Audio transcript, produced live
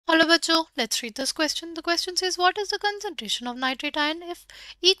Hello bachcho, let's read this question. The question says what is the concentration of nitrate ion if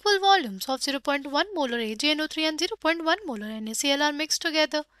equal volumes of 0.1 molar AgNO3 and 0.1 molar NaCl are mixed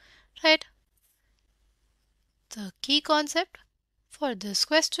together, right? The key concept for this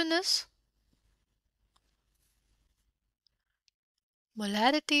question is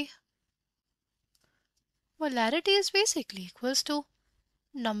molarity. Molarity is basically equals to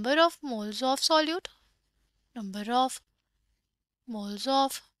number of moles of solute, number of moles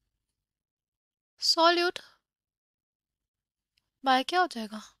of solute by क्या हो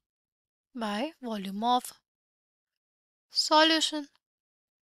जाएगा? By volume of solution,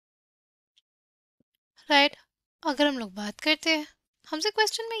 right? अगर हम लोग बात करते हैं, हमसे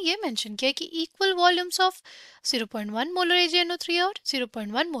क्वेश्चन में ये मेंशन किया कि equal volumes of 0.1 molar AgNO3 और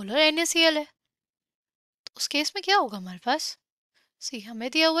 0.1 मोलर NaCl है। तो उस केस में क्या होगा हमारे पास? सी हमें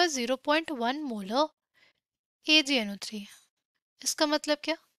दिया हुआ है 0.1 मोलर AgNO3। इसका मतलब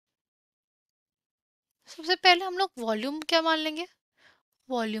क्या? सबसे पहले हम लोग वॉल्यूम क्या मान लेंगे?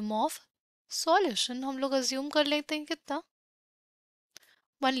 वॉल्यूम ऑफ सॉल्यूशन हम लोग अज्यूम कर लेते हैं कितना?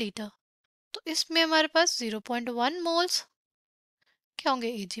 1 लीटर। तो इसमें हमारे पास 0.1 मोल्स क्या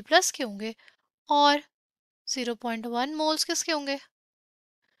होंगे? Ag प्लस के होंगे और 0.1 मोल्स किसके होंगे?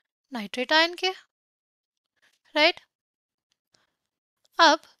 नाइट्रेट आयन के, राइट?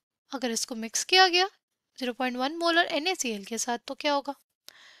 अब अगर इसको मिक्स किया गया 0.1 मोलर NaCl के साथ तो क्या होगा?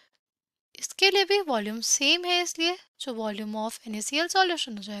 इसके लिए भी वॉल्यूम सेम है, इसलिए जो वॉल्यूम ऑफ NaCl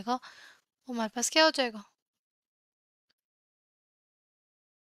सॉल्यूशन हो जाएगा वो हमारे पास क्या हो जाएगा?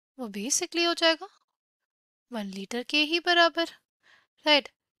 वो बेसिकली हो जाएगा 1 लीटर के ही बराबर, राइट?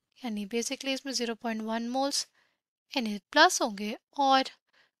 यानी बेसिकली इसमें 0.1 मोल्स Na प्लस होंगे और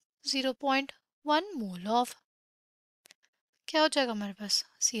 0.1 मोल ऑफ क्या हो जाएगा हमारे पास?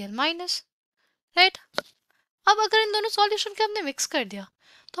 Cl minus, right? अब अगर इन दोनों सॉल्यूशन के हमने मिक्स कर दिया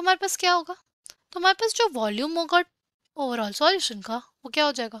तो हमारे पास क्या होगा? तो हमारे पास जो वॉल्यूम होगा ओवरऑल सॉल्यूशन का वो क्या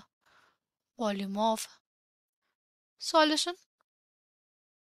हो जाएगा? Volume of solution.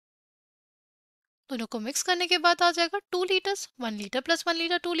 दोनों को मिक्स करने के बाद आ जाएगा 2 litres, 1 litre plus 1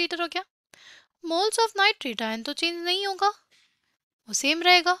 litre 2 litre हो गया। मोल्स ऑफ नाइट्रेट आयन तो चेंज नहीं होगा, वो सेम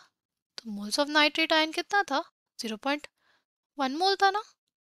रहेगा। तो मोल्स ऑफ नाइट्रेट आयन कितना था? 0.1 मोल था ना।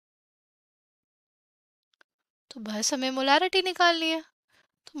 तो बस हमें मोलैरिटी निकालनी है।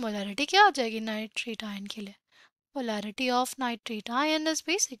 तो मोलैरिटी क्या आ जाएगी नाइट्रेट आयन के लिए? Molarity of nitrate ion is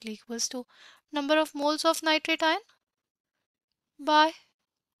basically equals to number of moles of nitrate ion by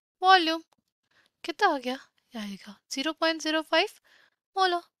volume. कितना आ गया? ये आएगा 0.05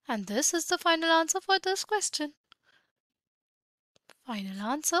 molar. And this is the final answer for this question. Final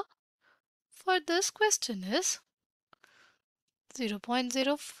answer for this question is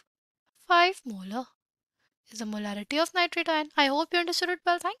 0.05 molar is the molarity of nitrate ion. I hope you understood it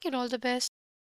well. Thank you and all the best.